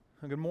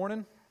Good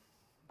morning.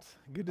 It's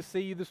good to see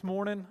you this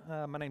morning.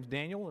 My name's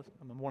Daniel.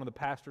 I'm one of the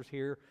pastors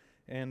here,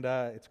 and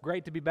it's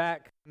great to be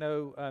back. I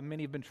know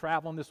many have been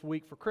traveling this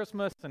week for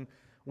Christmas, and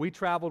we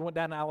traveled, went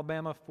down to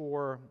Alabama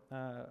for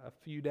a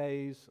few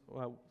days,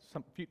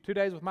 2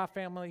 days with my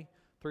family,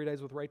 3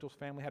 days with Rachel's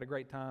family. Had a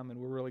great time, and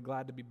we're really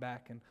glad to be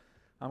back, and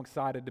I'm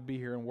excited to be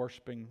here and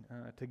worshiping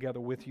together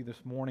with you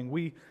this morning.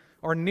 We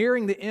are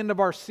nearing the end of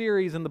our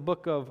series in the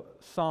book of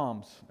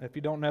Psalms. If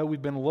you don't know,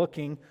 we've been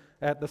looking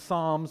at the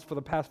Psalms for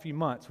the past few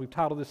months. We've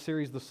titled this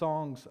series, The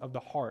Songs of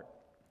the Heart.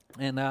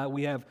 And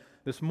we have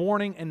this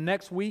morning and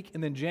next week,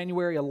 and then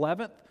January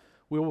 11th,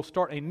 we will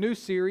start a new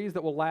series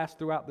that will last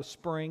throughout the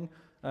spring.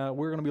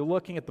 We're going to be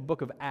looking at the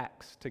book of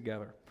Acts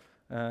together.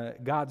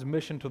 God's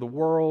mission to the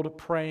world,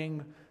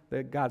 praying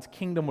that God's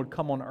kingdom would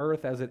come on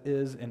earth as it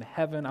is in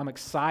heaven. I'm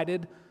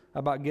excited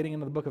about getting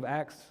into the book of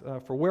Acts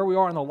for where we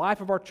are in the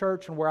life of our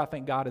church and where I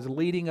think God is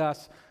leading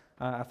us.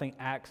 I think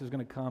Acts is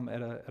going to come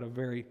at a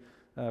very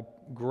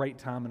great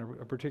time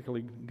and a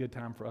particularly good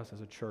time for us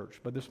as a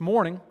church. But this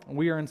morning,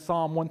 we are in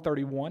Psalm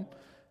 131,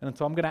 and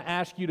so I'm going to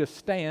ask you to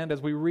stand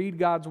as we read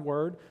God's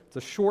Word. It's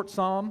a short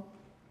psalm,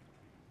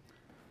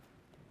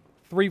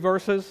 3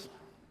 verses.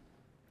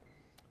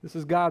 This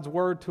is God's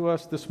Word to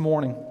us this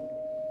morning.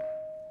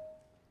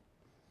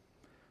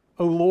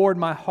 O Lord,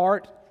 my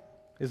heart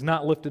is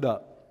not lifted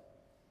up.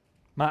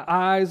 My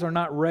eyes are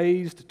not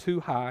raised too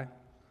high.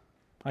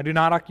 I do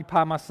not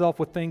occupy myself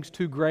with things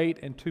too great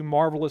and too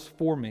marvelous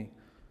for me.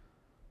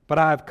 But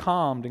I have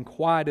calmed and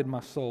quieted my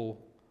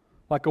soul,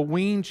 like a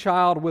weaned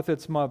child with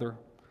its mother.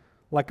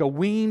 Like a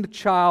weaned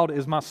child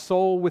is my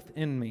soul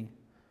within me.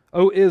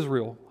 O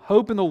Israel,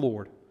 hope in the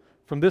Lord,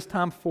 from this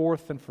time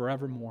forth and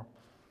forevermore.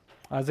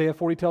 Isaiah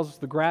 40 tells us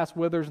the grass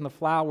withers and the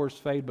flowers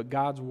fade, but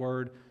God's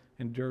word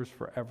endures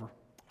forever.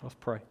 Let's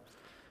pray.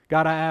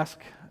 God, I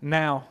ask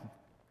now,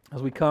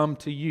 as we come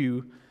to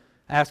you,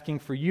 asking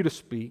for you to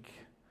speak,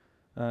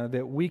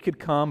 that we could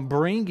come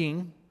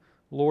bringing,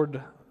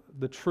 Lord,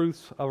 the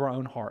truths of our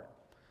own heart.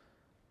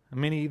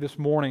 Many this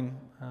morning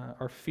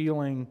are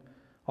feeling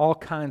all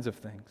kinds of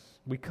things.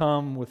 We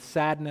come with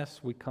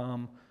sadness, we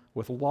come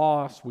with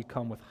loss, we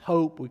come with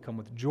hope, we come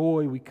with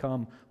joy, we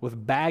come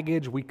with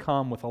baggage, we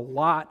come with a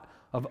lot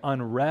of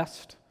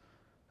unrest.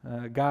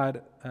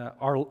 God,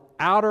 our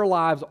outer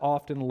lives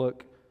often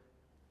look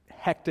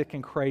hectic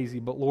and crazy,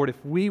 but Lord,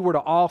 if we were to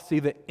all see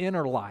the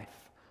inner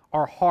life,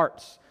 our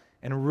hearts,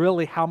 and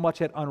really how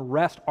much at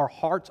unrest our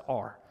hearts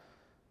are,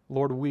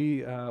 Lord,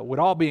 we would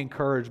all be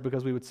encouraged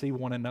because we would see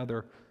one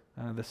another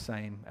the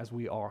same as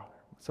we are.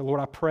 So Lord,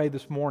 I pray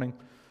this morning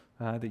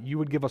that you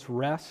would give us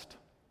rest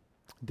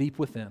deep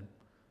within,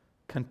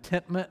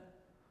 contentment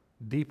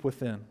deep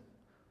within,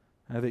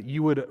 that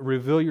you would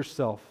reveal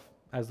yourself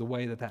as the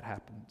way that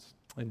happens.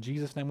 In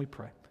Jesus' name we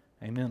pray.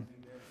 Amen.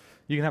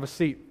 You can have a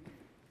seat.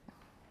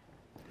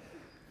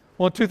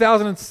 Well, in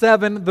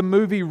 2007, the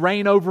movie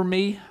Reign Over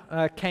Me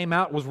came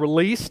out, was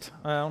released.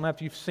 I don't know if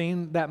you've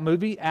seen that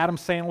movie. Adam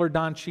Sandler,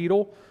 Don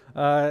Cheadle.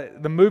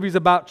 The movie's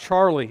about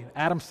Charlie,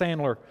 Adam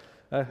Sandler,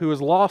 who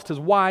has lost his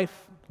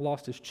wife,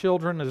 lost his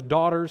children, his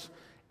daughters,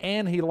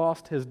 and he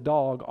lost his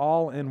dog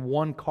all in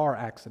one car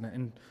accident.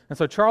 And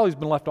so Charlie's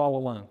been left all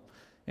alone.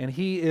 And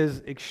he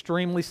is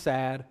extremely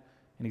sad,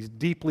 and he's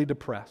deeply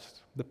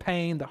depressed. The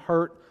pain, the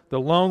hurt, the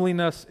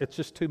loneliness, it's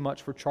just too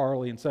much for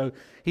Charlie. And so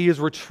he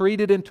is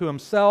retreated into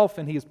himself,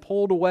 and he is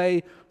pulled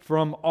away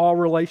from all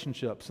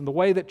relationships. And the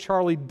way that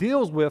Charlie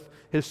deals with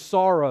his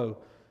sorrow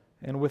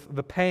and with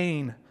the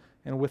pain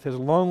and with his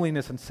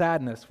loneliness and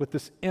sadness, with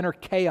this inner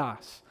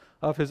chaos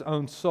of his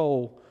own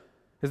soul,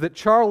 is that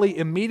Charlie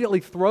immediately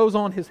throws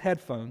on his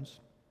headphones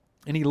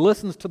and he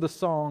listens to the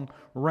song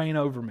Reign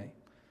Over Me.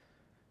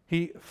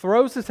 He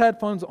throws his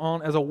headphones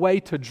on as a way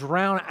to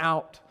drown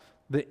out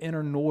the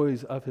inner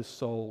noise of his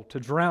soul, to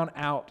drown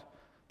out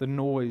the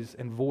noise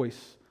and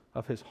voice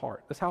of his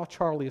heart. That's how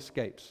Charlie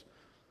escapes.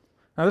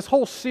 Now, this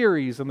whole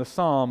series in the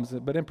Psalms,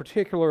 but in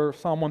particular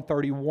Psalm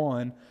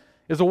 131,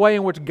 is a way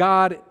in which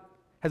God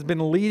has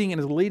been leading and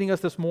is leading us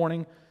this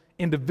morning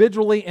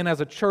individually and as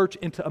a church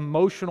into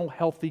emotional,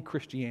 healthy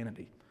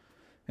Christianity.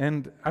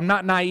 And I'm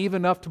not naive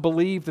enough to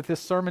believe that this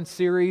sermon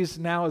series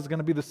now is going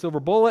to be the silver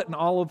bullet and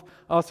all of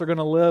us are going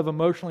to live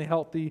emotionally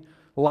healthy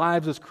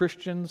lives as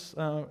Christians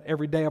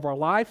every day of our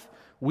life.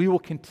 We will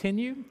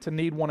continue to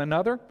need one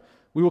another.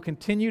 We will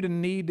continue to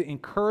need to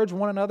encourage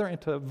one another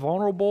into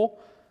vulnerable,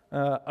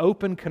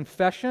 open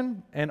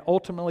confession, and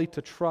ultimately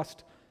to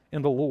trust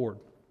in the Lord.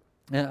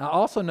 And I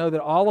also know that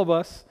all of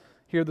us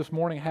here this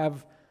morning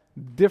have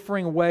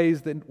differing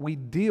ways that we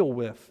deal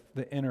with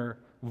the inner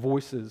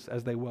voices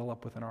as they well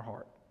up within our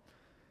heart.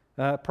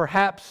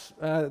 Perhaps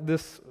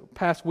this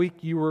past week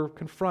you were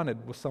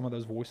confronted with some of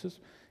those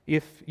voices.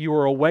 If you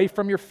were away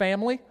from your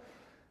family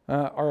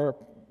or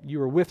you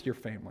were with your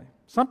family.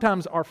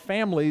 Sometimes our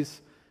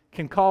families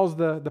can cause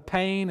the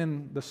pain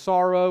and the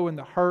sorrow and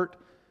the hurt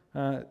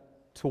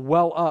to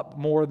well up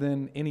more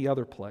than any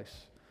other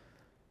place.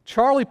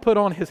 Charlie put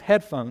on his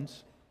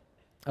headphones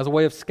as a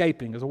way of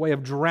escaping, as a way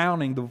of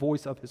drowning the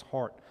voice of his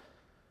heart.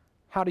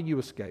 How do you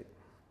escape?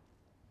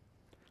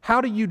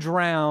 How do you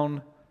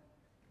drown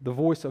the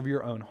voice of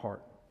your own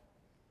heart?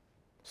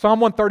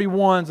 Psalm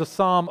 131 is a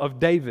psalm of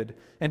David,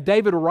 and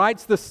David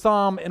writes this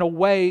psalm in a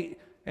way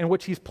in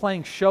which he's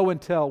playing show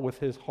and tell with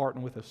his heart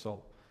and with his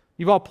soul.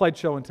 You've all played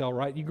show and tell,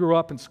 right? You grew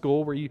up in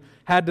school where you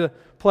had to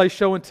play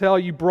show and tell.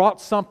 You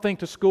brought something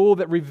to school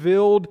that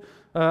revealed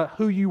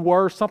who you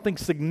were, something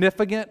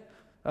significant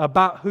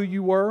about who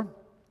you were.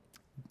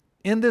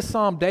 In this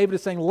psalm, David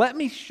is saying, let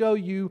me show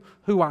you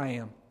who I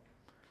am.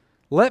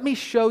 Let me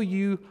show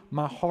you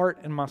my heart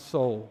and my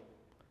soul.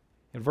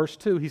 In verse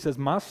 2, he says,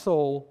 my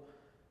soul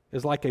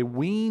is like a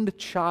weaned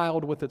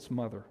child with its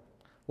mother.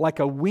 Like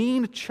a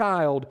weaned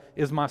child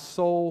is my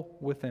soul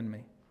within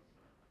me.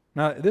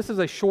 Now, this is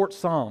a short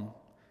psalm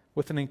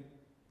with an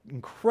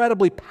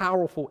incredibly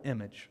powerful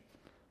image.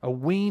 A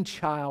weaned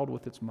child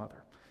with its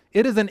mother.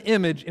 It is an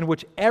image in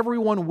which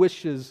everyone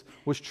wishes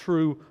was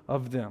true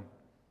of them.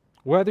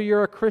 Whether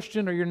you're a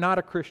Christian or you're not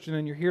a Christian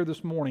and you're here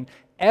this morning,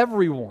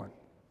 everyone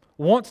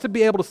wants to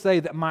be able to say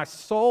that my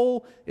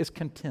soul is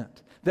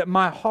content, that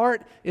my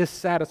heart is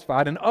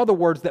satisfied. In other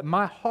words, that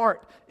my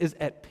heart is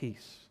at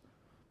peace,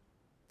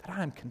 that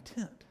I am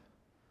content.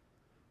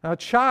 Now, a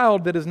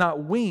child that is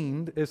not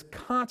weaned is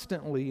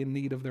constantly in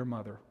need of their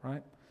mother,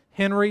 right?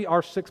 Henry,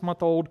 our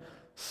 6-month-old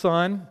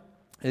son,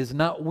 is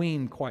not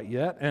weaned quite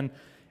yet. And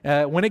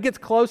when it gets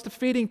close to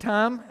feeding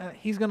time,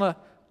 he's going to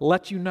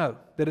let you know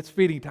that it's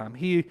feeding time.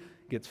 He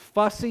gets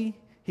fussy,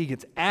 he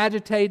gets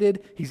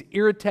agitated, he's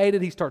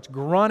irritated, he starts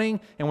grunting.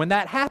 And when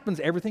that happens,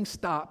 everything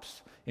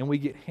stops. And we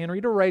get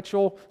Henry to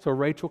Rachel so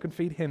Rachel can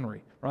feed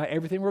Henry, right?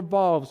 Everything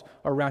revolves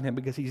around him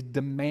because he's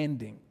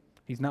demanding.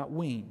 He's not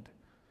weaned.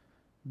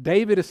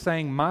 David is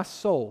saying, my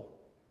soul,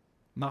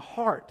 my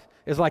heart,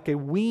 is like a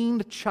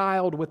weaned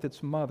child with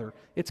its mother.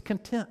 It's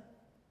content.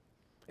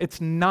 It's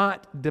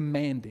not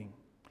demanding.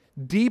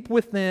 Deep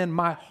within,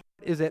 my heart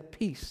is at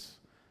peace.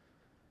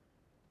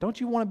 Don't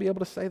you want to be able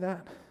to say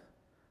that?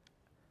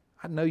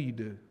 I know you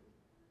do.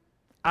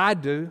 I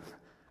do.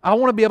 I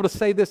want to be able to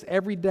say this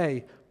every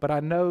day, but I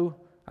know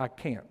I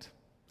can't.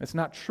 It's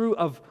not true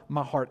of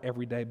my heart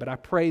every day, but I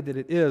pray that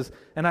it is.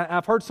 And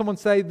I've heard someone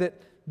say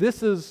that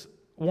this is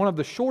one of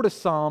the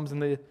shortest psalms in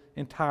the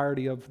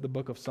entirety of the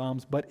book of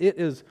Psalms, but it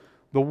is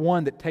the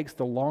one that takes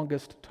the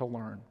longest to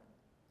learn.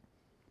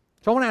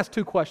 So I want to ask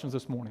 2 questions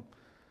this morning.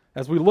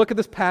 As we look at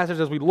this passage,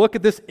 as we look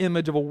at this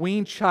image of a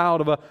weaned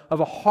child, of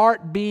a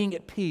heart being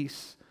at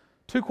peace,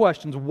 2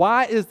 questions.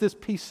 Why is this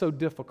peace so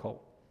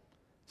difficult?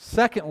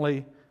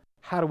 Secondly,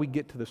 how do we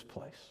get to this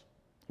place?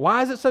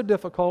 Why is it so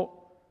difficult?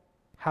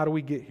 How do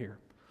we get here?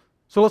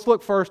 So let's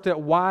look first at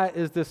why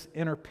is this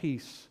inner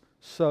peace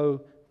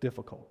so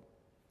difficult?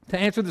 To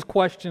answer this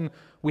question,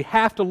 we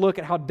have to look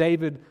at how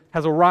David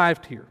has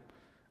arrived here,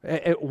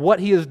 at what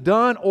he has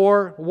done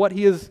or what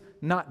he has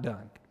not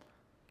done.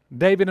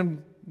 David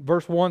in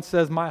verse 1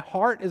 says, my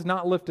heart is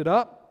not lifted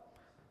up,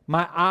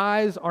 my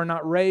eyes are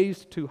not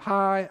raised too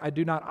high, I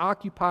do not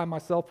occupy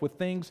myself with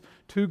things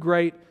too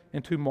great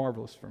and too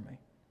marvelous for me.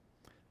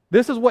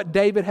 This is what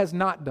David has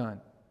not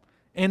done.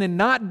 And in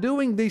not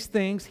doing these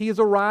things, he has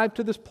arrived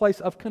to this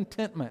place of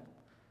contentment,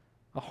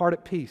 a heart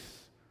at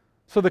peace.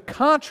 So the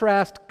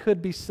contrast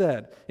could be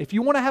said. If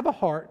you want to have a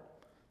heart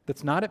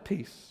that's not at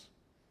peace,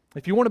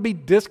 if you want to be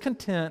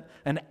discontent,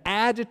 an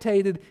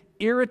agitated,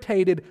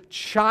 irritated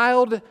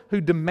child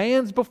who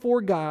demands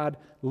before God,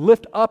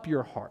 lift up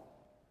your heart.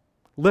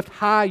 Lift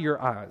high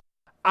your eyes.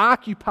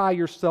 Occupy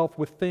yourself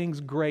with things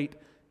great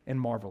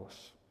and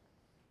marvelous.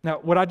 Now,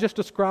 what I just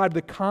described,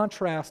 the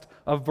contrast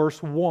of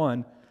verse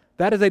 1,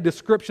 that is a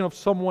description of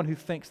someone who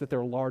thinks that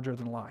they're larger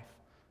than life.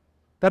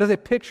 That is a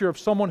picture of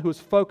someone who is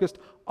focused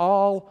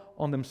all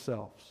on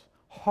themselves.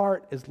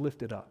 Heart is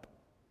lifted up.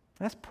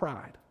 That's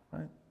pride,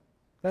 right?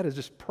 That is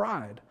just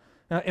pride.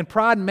 And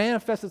pride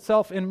manifests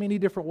itself in many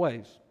different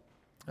ways.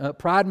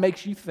 Pride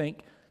makes you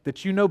think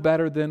that you know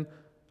better than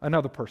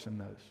another person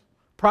knows.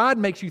 Pride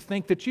makes you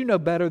think that you know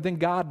better than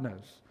God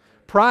knows.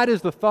 Pride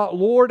is the thought,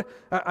 Lord,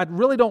 I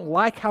really don't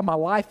like how my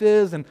life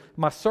is and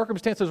my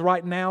circumstances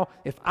right now.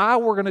 If I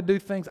were going to do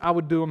things, I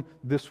would do them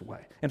this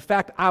way. In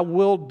fact, I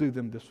will do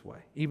them this way,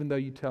 even though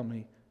you tell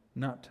me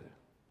not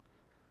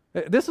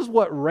to. This is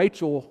what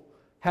Rachel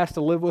has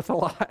to live with a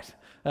lot,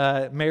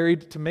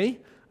 married to me.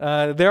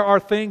 There are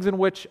things in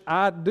which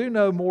I do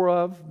know more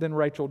of than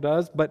Rachel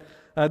does, but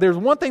there's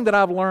one thing that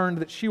I've learned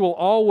that she will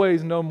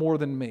always know more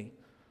than me,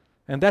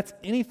 and that's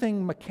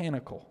anything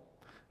mechanical.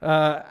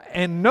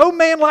 And no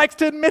man likes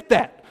to admit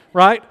that,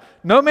 right?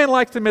 No man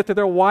likes to admit that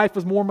their wife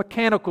is more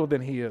mechanical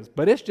than he is,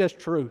 but it's just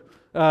true.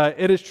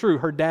 It is true.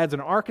 Her dad's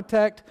an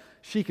architect.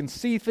 She can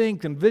see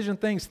things, envision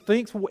things,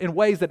 thinks in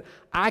ways that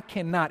I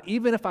cannot,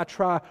 even if I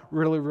try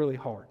really, really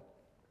hard.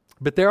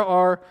 But there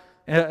are,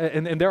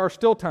 and there are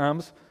still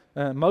times,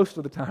 most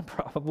of the time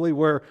probably,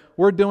 where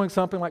we're doing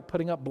something like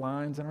putting up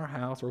blinds in our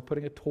house or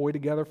putting a toy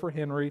together for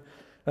Henry,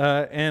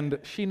 and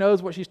she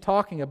knows what she's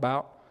talking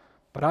about.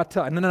 But I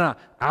tell her, no,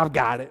 I've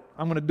got it.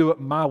 I'm going to do it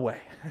my way,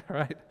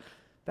 right?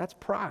 That's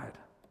pride.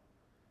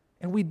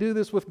 And we do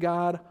this with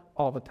God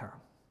all the time.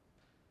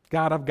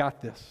 God, I've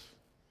got this.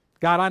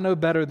 God, I know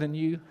better than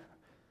you.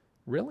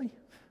 Really?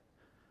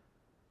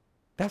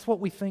 That's what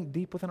we think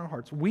deep within our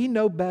hearts. We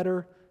know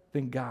better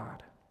than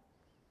God.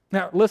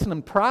 Now,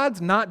 listen, pride's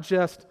not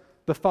just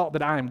the thought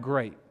that I am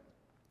great.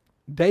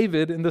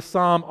 David in this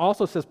psalm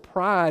also says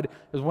pride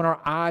is when our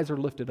eyes are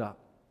lifted up,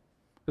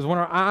 is when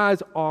our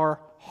eyes are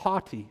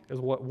haughty, is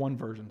what one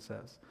version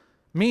says,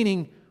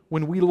 meaning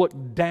when we look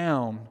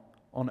down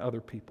on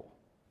other people.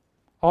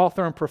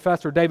 Author and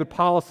professor David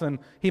Paulison,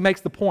 he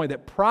makes the point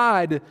that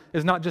pride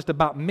is not just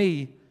about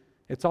me,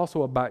 it's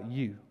also about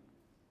you.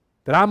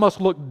 That I must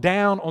look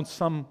down on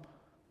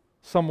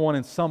someone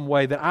in some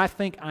way, that I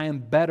think I am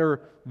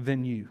better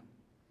than you.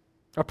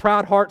 A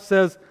proud heart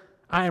says,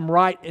 I am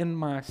right in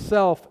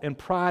myself, and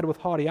pride with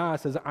haughty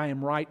eyes says, I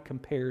am right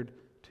compared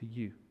to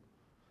you.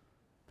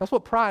 That's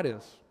what pride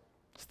is.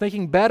 It's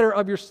thinking better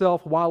of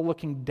yourself while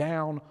looking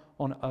down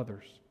on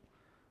others.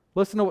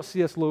 Listen to what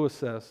C.S. Lewis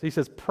says. He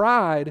says,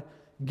 pride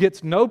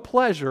gets no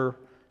pleasure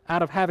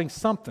out of having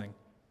something,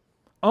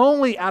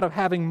 only out of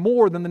having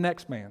more than the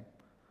next man.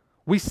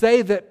 We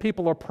say that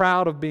people are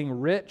proud of being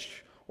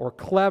rich or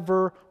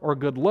clever or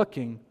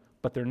good-looking,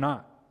 but they're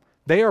not.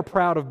 They are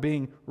proud of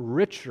being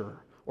richer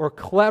or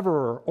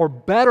cleverer or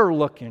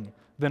better-looking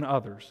than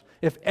others.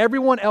 If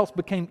everyone else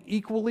became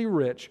equally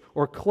rich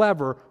or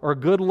clever or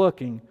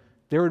good-looking,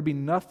 there would be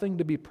nothing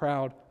to be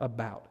proud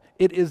about.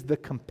 It is the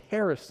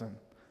comparison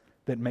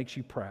that makes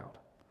you proud.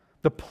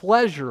 The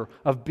pleasure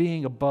of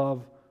being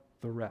above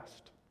the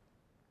rest.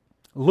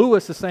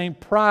 Lewis is saying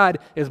pride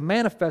is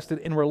manifested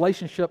in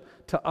relationship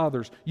to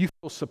others. You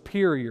feel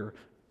superior.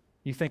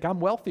 You think, I'm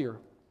wealthier.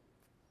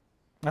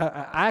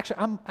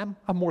 I'm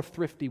more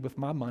thrifty with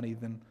my money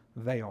than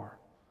they are.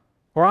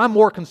 Or I'm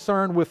more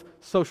concerned with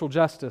social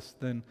justice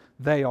than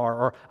they are.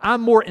 Or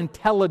I'm more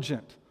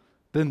intelligent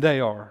than they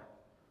are.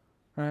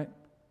 Right?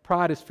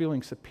 Pride is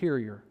feeling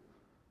superior.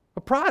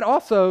 But pride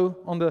also,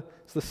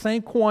 it's the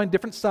same coin,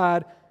 different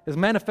side, is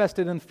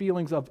manifested in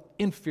feelings of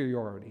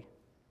inferiority.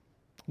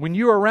 When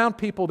you are around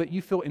people that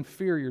you feel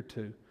inferior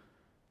to,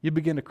 you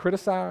begin to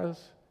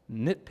criticize,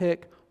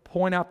 nitpick,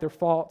 point out their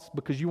faults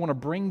because you want to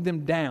bring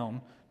them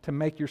down to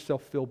make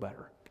yourself feel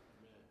better.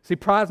 See,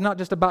 pride's not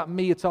just about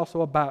me, it's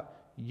also about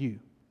you.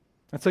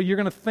 And so you're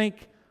going to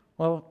think,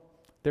 well,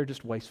 they're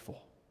just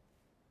wasteful.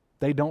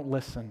 They don't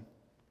listen.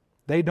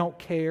 They don't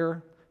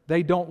care.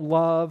 They don't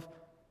love.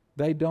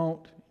 They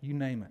don't, you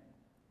name it.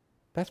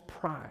 That's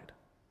pride.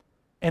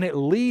 And it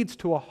leads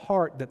to a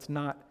heart that's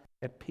not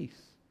at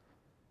peace.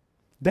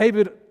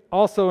 David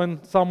also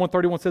in Psalm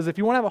 131 says, if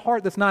you want to have a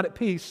heart that's not at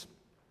peace,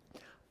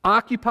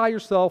 occupy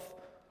yourself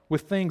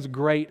with things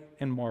great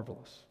and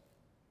marvelous.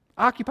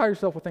 Occupy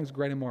yourself with things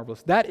great and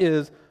marvelous. That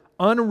is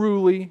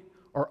unruly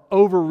or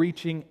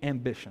overreaching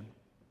ambition.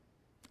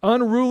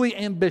 Unruly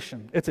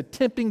ambition. It's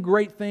attempting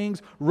great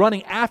things,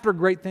 running after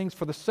great things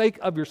for the sake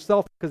of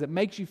yourself because it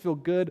makes you feel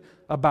good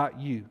about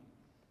you.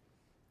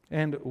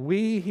 And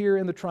we here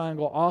in the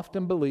Triangle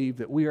often believe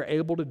that we are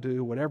able to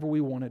do whatever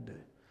we want to do.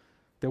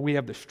 That we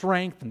have the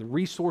strength and the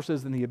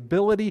resources and the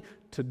ability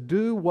to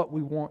do what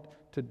we want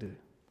to do.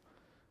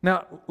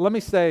 Now, let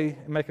me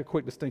make a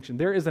quick distinction.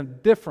 There is a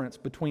difference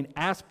between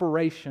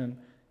aspiration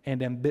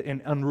and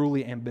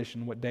unruly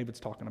ambition, what David's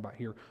talking about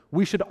here.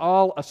 We should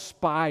all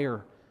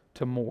aspire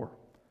to more.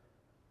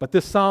 But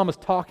this psalm is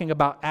talking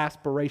about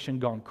aspiration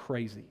gone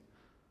crazy.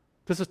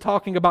 This is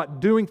talking about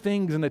doing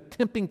things and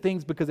attempting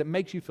things because it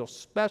makes you feel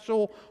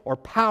special or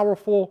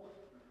powerful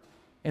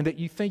and that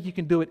you think you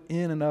can do it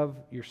in and of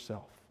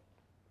yourself.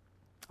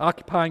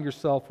 Occupying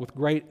yourself with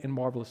great and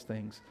marvelous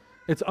things.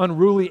 It's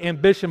unruly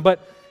ambition,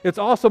 but it's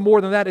also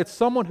more than that. It's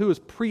someone who is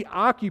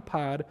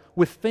preoccupied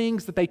with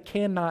things that they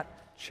cannot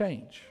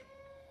change.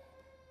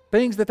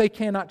 Things that they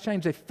cannot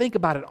change. They think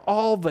about it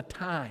all the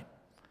time,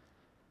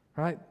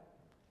 right?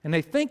 And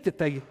they think that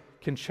they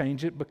can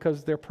change it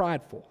because they're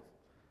prideful.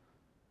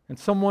 And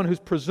someone who's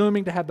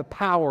presuming to have the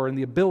power and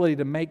the ability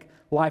to make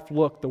life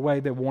look the way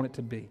they want it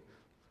to be.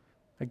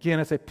 Again,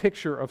 it's a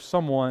picture of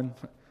someone,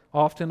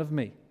 often of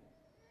me,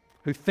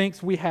 who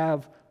thinks we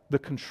have the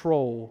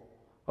control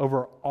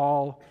over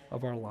all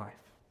of our life.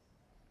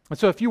 And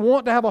so if you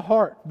want to have a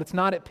heart that's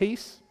not at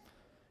peace,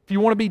 if you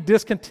want to be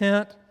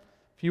discontent,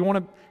 if you want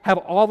to have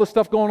all the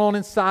stuff going on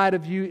inside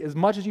of you, as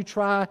much as you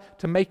try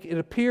to make it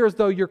appear as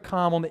though you're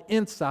calm on the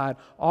inside,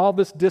 all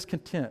this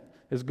discontent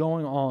is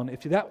going on.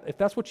 If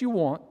that's what you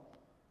want,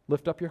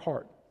 lift up your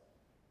heart.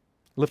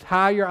 Lift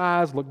high your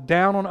eyes, look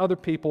down on other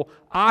people,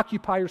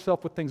 occupy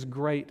yourself with things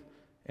great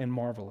and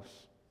marvelous.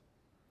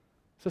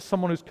 This is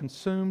someone who's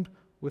consumed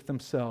with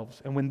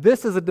themselves. And when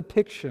this is a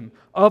depiction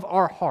of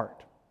our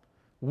heart,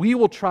 we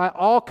will try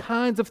all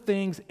kinds of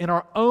things in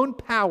our own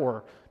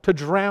power to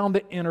drown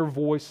the inner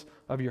voice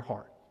of your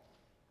heart.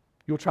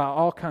 You'll try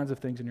all kinds of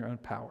things in your own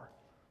power.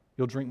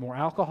 You'll drink more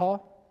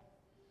alcohol.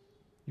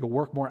 You'll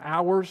work more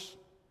hours.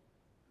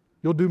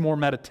 You'll do more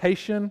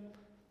meditation.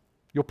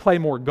 You'll play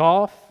more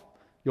golf.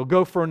 You'll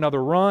go for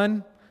another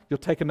run. You'll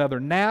take another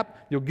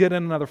nap. You'll get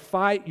in another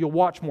fight. You'll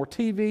watch more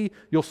TV.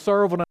 You'll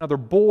serve on another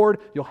board.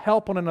 You'll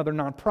help on another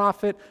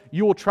nonprofit.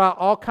 You will try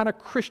all kind of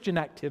Christian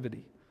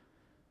activity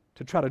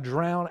to try to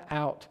drown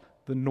out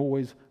the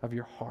noise of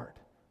your heart,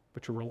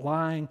 but you're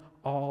relying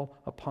all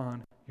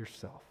upon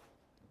yourself.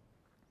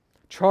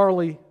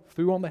 Charlie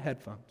threw on the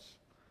headphones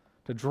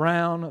to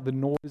drown the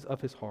noise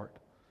of his heart.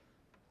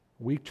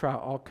 We try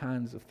all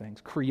kinds of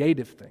things,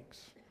 creative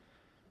things.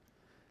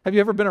 Have you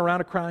ever been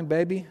around a crying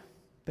baby?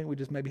 I think we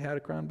just maybe had a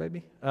crying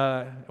baby.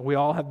 We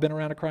all have been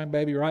around a crying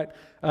baby, right?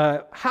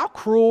 How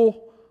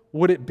cruel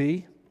would it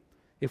be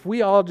if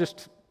we all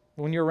just,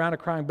 when you're around a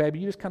crying baby,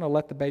 you just kind of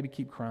let the baby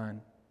keep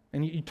crying,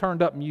 and you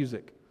turned up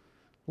music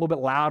a little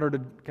bit louder to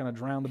kind of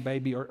drown the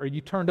baby, or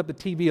you turned up the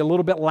TV a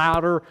little bit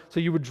louder so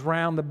you would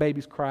drown the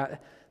baby's cry.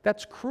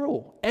 That's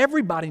cruel.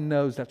 Everybody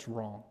knows that's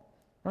wrong,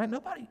 right?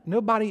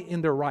 Nobody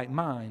in their right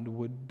mind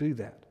would do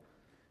that.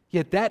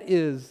 Yet that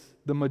is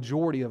the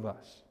majority of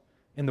us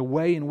in the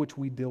way in which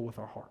we deal with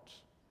our hearts.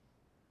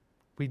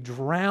 We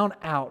drown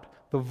out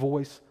the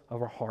voice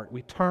of our heart.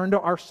 We turn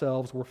to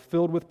ourselves. We're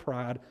filled with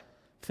pride,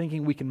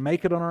 thinking we can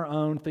make it on our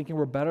own, thinking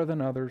we're better than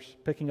others,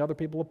 picking other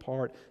people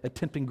apart,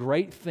 attempting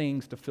great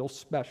things to feel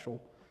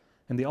special.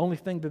 And the only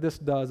thing that this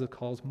does is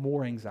cause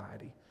more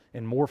anxiety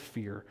and more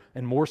fear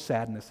and more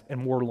sadness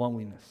and more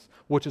loneliness,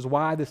 which is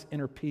why this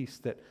inner peace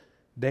that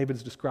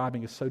David's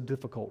describing is so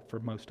difficult for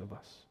most of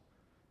us.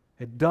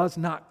 It does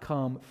not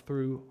come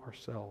through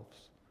ourselves.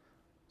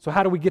 So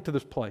how do we get to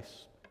this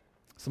place?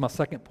 This is my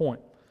second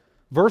point.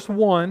 Verse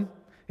 1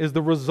 is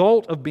the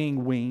result of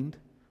being weaned.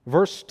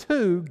 Verse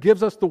 2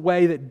 gives us the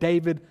way that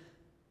David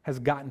has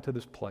gotten to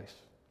this place.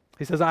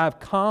 He says, I have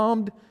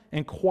calmed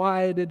and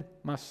quieted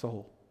my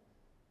soul.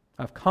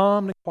 I've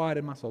calmed and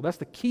quieted my soul. That's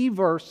the key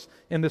verse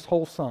in this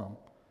whole psalm.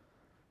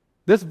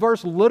 This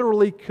verse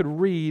literally could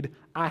read,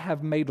 I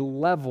have made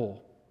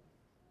level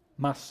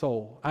my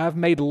soul. I have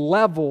made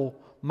level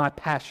my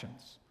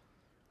passions.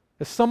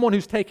 As someone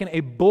who's taken a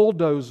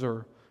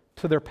bulldozer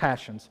to their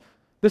passions.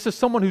 This is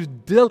someone who's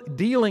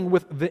dealing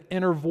with the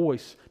inner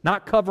voice,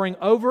 not covering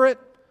over it,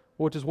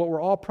 which is what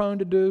we're all prone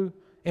to do.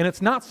 And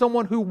it's not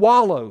someone who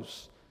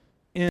wallows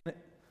in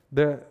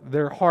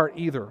their heart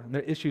either,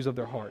 the issues of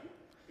their heart.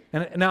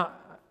 And now,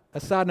 a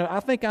side note, I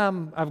think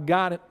I've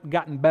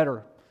gotten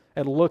better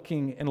at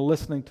looking and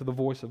listening to the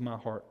voice of my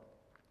heart.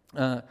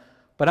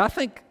 But I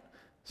think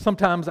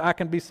sometimes I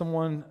can be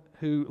someone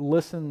who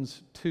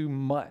listens too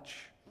much,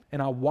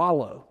 and I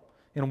wallow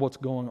in what's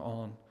going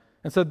on.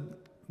 And so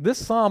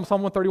this Psalm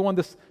 131,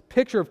 this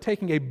picture of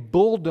taking a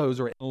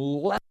bulldozer and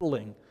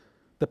leveling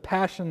the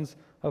passions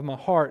of my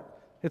heart,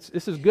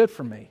 this is good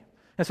for me.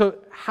 And so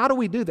how do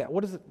we do that?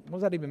 What does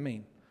that even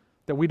mean?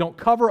 That we don't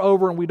cover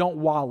over and we don't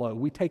wallow.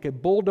 We take a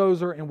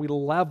bulldozer and we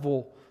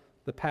level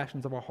the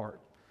passions of our heart.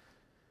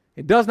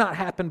 It does not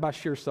happen by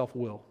sheer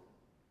self-will.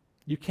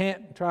 You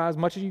can't try as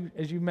much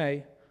as you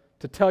may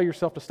to tell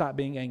yourself to stop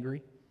being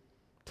angry,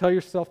 tell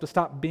yourself to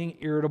stop being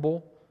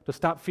irritable, to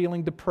stop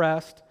feeling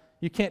depressed.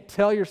 You can't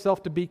tell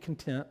yourself to be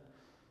content.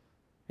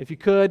 If you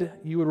could,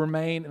 you would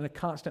remain in a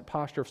constant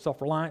posture of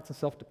self-reliance and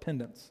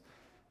self-dependence.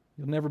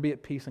 You'll never be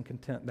at peace and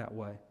content that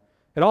way.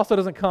 It also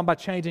doesn't come by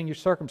changing your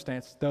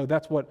circumstances, though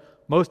that's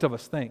what most of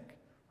us think,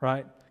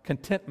 right?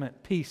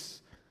 Contentment,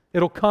 peace.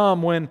 It'll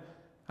come when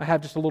I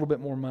have just a little bit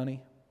more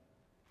money,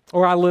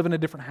 or I live in a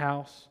different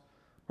house,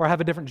 or I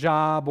have a different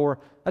job, or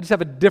I just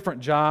have a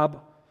different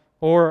job,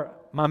 or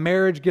my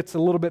marriage gets a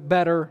little bit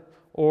better,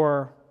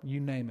 or you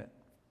name it.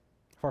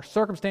 If our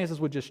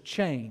circumstances would just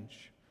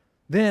change,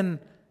 then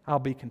I'll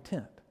be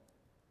content.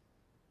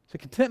 So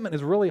contentment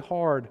is really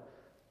hard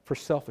for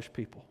selfish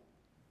people,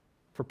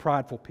 for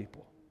prideful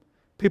people,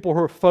 people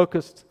who are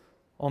focused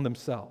on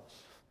themselves.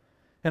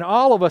 And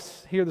all of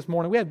us here this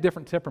morning, we have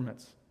different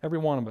temperaments, every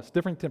one of us,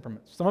 different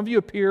temperaments. Some of you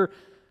appear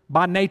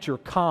by nature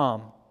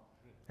calm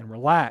and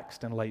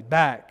relaxed and laid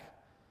back.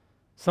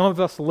 Some of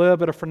us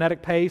live at a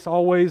frenetic pace,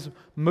 always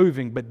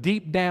moving, but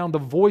deep down the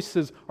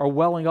voices are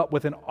welling up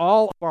within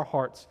all of our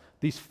hearts,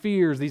 these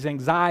fears, these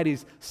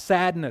anxieties,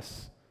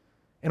 sadness,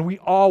 and we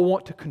all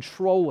want to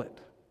control it.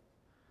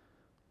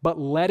 But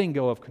letting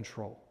go of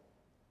control,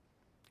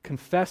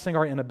 confessing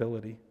our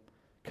inability,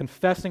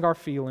 confessing our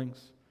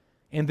feelings,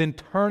 and then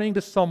turning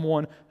to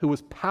someone who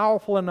is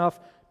powerful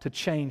enough to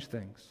change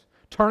things,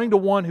 turning to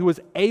one who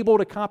is able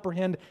to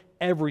comprehend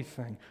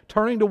everything,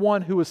 turning to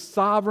one who is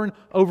sovereign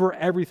over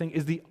everything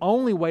is the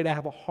only way to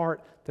have a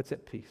heart that's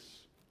at peace.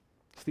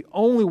 It's the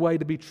only way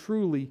to be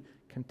truly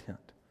content.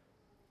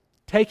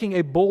 Taking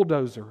a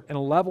bulldozer and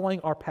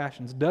leveling our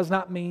passions does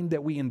not mean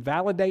that we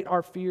invalidate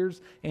our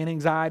fears and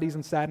anxieties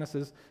and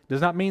sadnesses. It does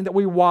not mean that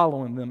we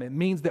wallow in them. It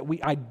means that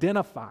we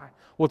identify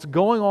what's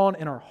going on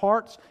in our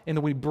hearts and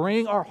that we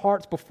bring our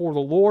hearts before the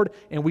Lord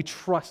and we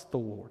trust the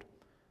Lord,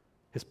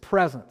 His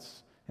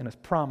presence and His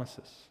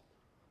promises.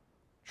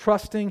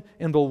 Trusting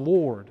in the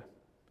Lord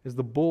is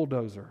the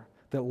bulldozer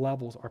that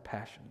levels our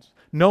passions.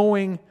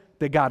 Knowing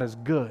that God is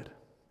good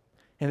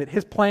and that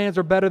His plans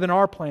are better than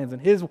our plans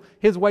and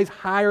His ways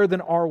higher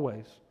than our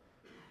ways.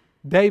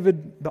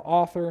 David, the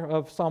author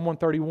of Psalm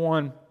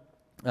 131,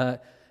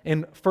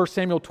 in 1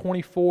 Samuel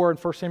 24 and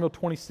 1 Samuel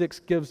 26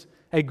 gives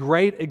a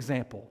great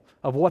example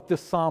of what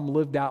this psalm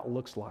lived out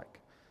looks like.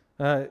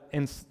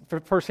 In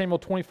 1 Samuel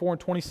 24 and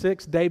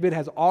 26, David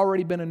has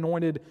already been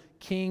anointed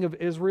king of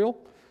Israel.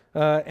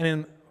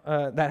 That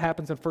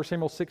happens in 1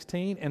 Samuel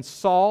 16. And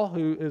Saul,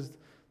 who is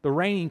the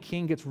reigning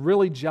king, gets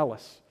really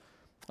jealous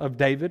of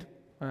David.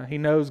 He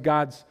knows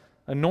God's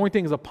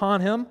anointing is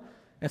upon him,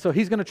 and so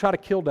he's going to try to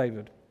kill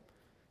David.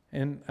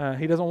 And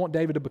he doesn't want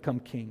David to become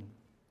king.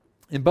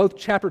 In both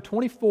chapter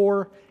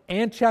 24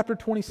 and chapter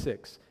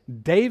 26,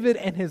 David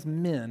and his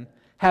men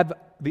have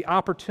the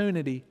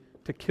opportunity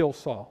to kill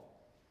Saul.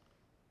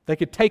 They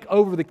could take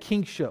over the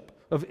kingship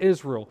of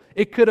Israel.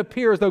 It could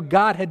appear as though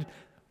God had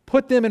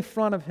put them in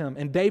front of him,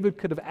 and David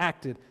could have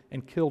acted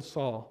and killed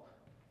Saul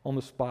on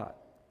the spot.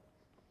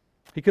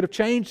 He could have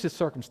changed his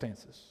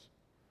circumstances.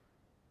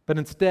 But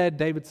instead,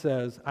 David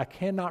says, I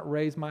cannot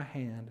raise my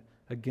hand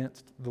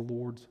against the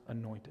Lord's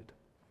anointed.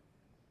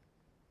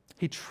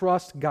 He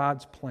trusts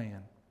God's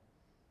plan.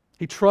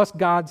 He trusts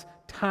God's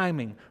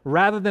timing.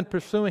 Rather than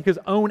pursuing his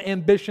own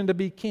ambition to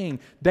be king,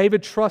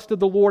 David trusted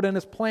the Lord and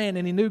his plan,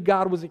 and he knew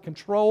God was in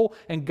control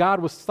and God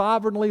was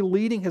sovereignly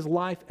leading his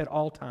life at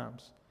all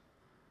times.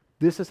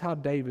 This is how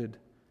David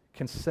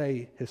can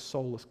say his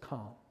soul is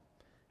calm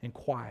and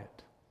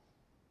quiet,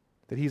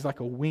 that he's like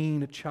a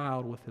weaned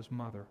child with his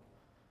mother.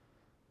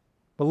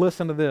 But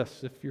listen to this,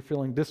 if you're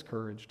feeling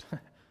discouraged.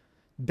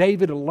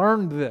 David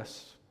learned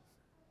this.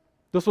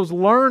 This was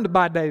learned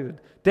by David.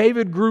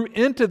 David grew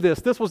into this.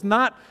 This was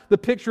not the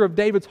picture of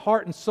David's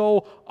heart and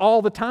soul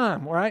all the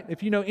time, right?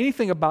 If you know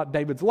anything about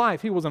David's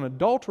life, he was an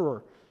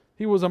adulterer.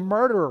 He was a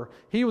murderer.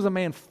 He was a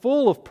man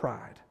full of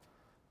pride.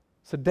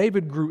 So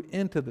David grew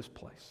into this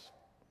place,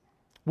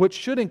 which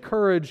should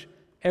encourage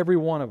every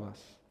one of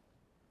us.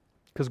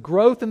 Because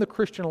growth in the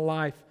Christian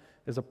life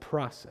is a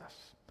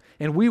process.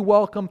 And we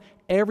welcome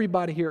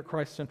everybody here at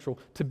Christ Central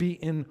to be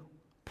in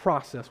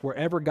process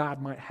wherever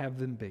God might have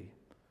them be.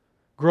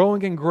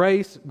 Growing in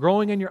grace,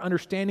 growing in your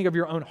understanding of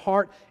your own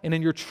heart, and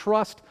in your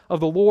trust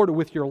of the Lord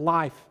with your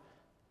life.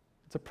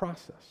 It's a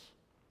process.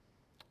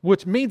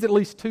 Which means at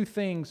least two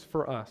things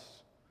for us.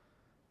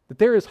 That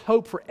there is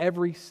hope for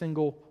every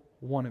single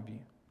one of you.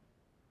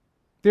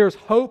 There is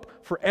hope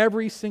for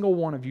every single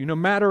one of you. No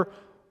matter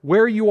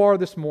where you are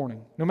this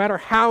morning, no matter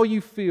how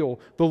you feel,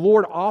 the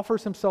Lord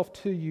offers himself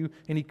to you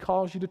and he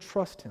calls you to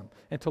trust him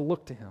and to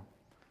look to him.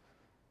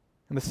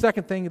 And the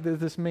second thing that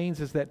this means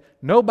is that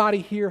nobody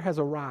here has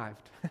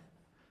arrived.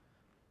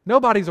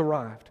 Nobody's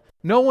arrived.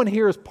 No one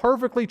here is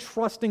perfectly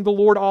trusting the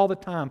Lord all the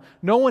time.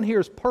 No one here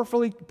is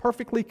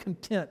perfectly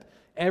content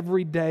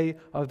every day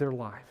of their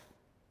life.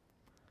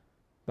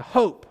 The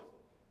hope,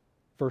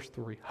 verse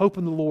 3, hope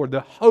in the Lord,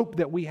 the hope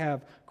that we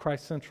have,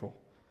 Christ Central,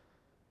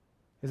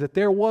 is that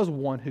there was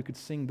one who could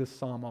sing this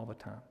psalm all the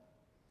time.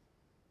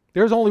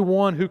 There's only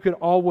one who could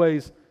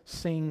always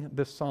sing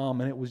this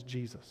psalm, and it was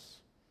Jesus.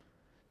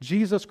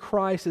 Jesus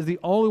Christ is the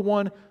only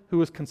one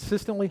who is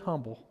consistently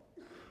humble,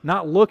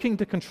 not looking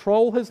to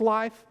control his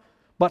life,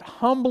 but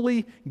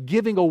humbly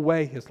giving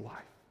away his life.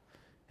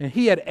 And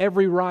he had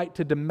every right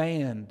to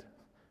demand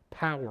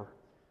power,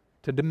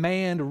 to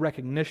demand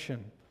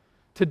recognition,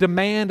 to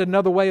demand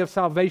another way of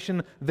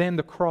salvation than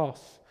the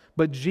cross.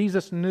 But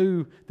Jesus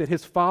knew that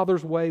his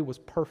Father's way was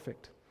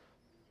perfect.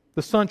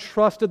 The Son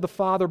trusted the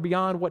Father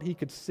beyond what he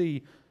could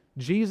see.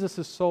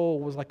 Jesus'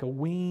 soul was like a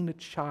weaned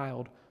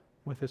child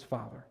with his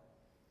Father.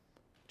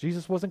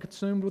 Jesus wasn't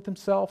consumed with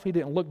himself. He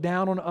didn't look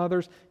down on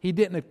others. He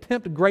didn't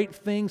attempt great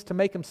things to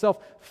make himself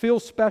feel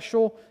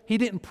special. He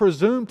didn't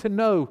presume to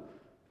know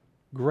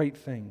great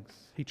things.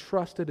 He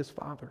trusted his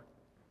Father.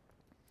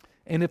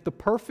 And if the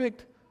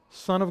perfect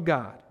Son of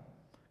God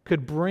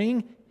could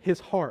bring his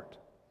heart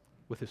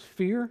with his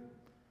fear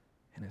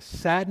and his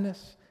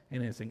sadness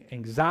and his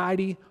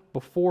anxiety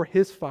before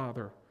his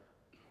Father,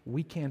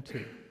 we can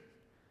too.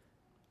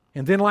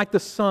 And then like the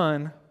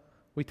Son,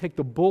 we take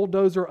the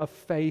bulldozer of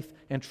faith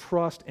and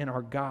trust in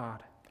our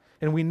God.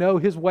 And we know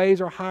his ways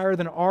are higher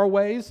than our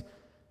ways,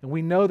 and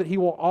we know that he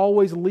will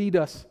always lead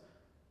us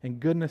in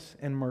goodness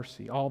and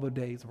mercy all the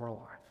days of our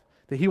life.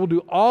 That he will do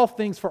all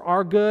things for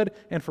our good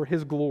and for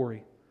his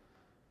glory.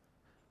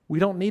 We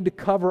don't need to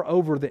cover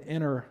over the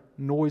inner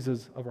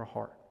noises of our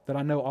heart that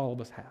I know all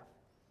of us have.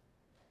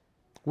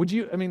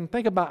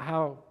 Think about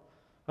how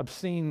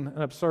obscene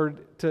and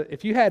absurd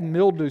if you had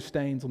mildew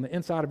stains on the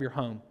inside of your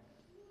home,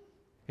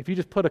 if you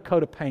just put a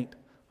coat of paint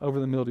over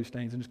the mildew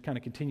stains and just kind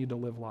of continue to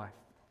live life.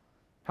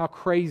 How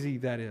crazy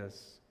that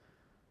is.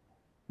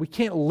 We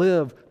can't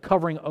live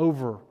covering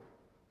over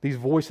these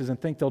voices and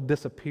think they'll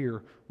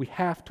disappear. We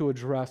have to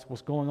address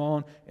what's going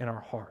on in our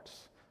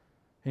hearts.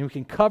 And we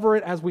can cover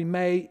it as we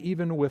may,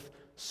 even with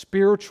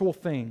spiritual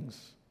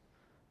things.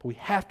 But we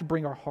have to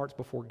bring our hearts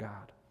before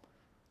God.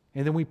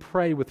 And then we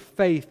pray with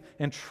faith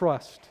and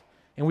trust.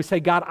 And we say,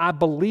 God, I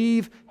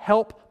believe,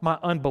 help my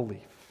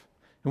unbelief.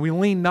 And we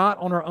lean not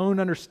on our own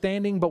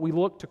understanding, but we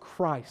look to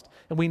Christ.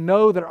 And we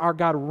know that our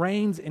God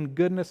reigns in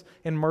goodness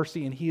and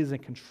mercy, and he is in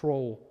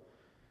control.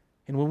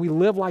 And when we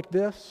live like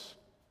this,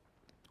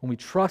 when we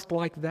trust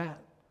like that,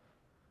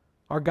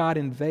 our God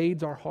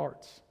invades our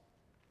hearts.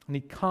 And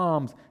he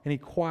calms and he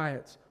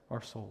quiets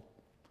our soul.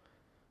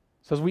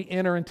 So as we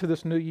enter into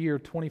this new year,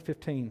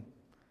 2015,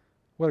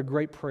 what a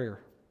great prayer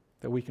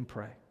that we can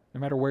pray, no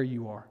matter where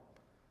you are.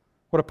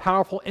 What a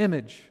powerful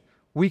image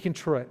we can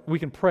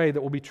pray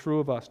that will be true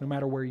of us, no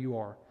matter where you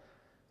are.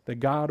 That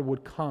God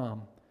would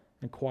come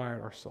and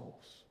quiet our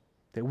souls.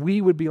 That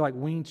we would be like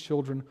weaned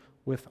children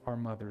with our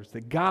mothers.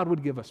 That God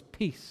would give us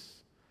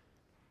peace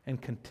and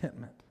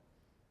contentment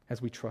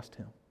as we trust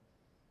Him.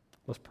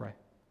 Let's pray.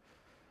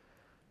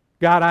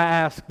 God, I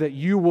ask that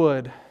you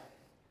would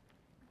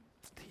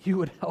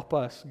help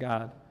us,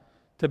 God,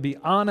 to be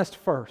honest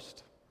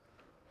first.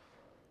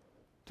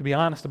 To be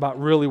honest about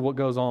really what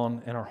goes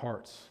on in our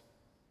hearts.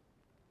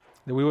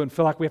 That we wouldn't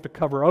feel like we have to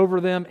cover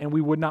over them and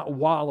we would not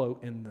wallow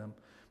in them.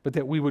 But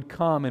that we would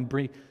come and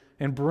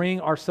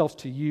bring ourselves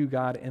to you,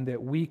 God, and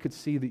that we could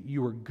see that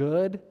you are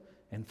good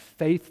and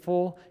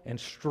faithful and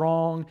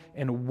strong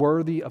and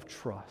worthy of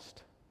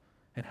trust.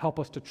 And help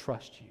us to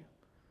trust you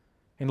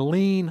and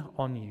lean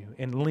on you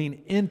and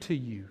lean into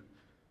you.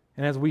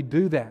 And as we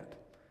do that,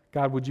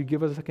 God, would you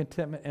give us a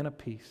contentment and a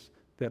peace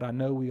that I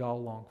know we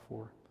all long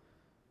for.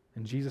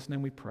 In Jesus'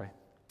 name we pray.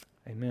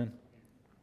 Amen.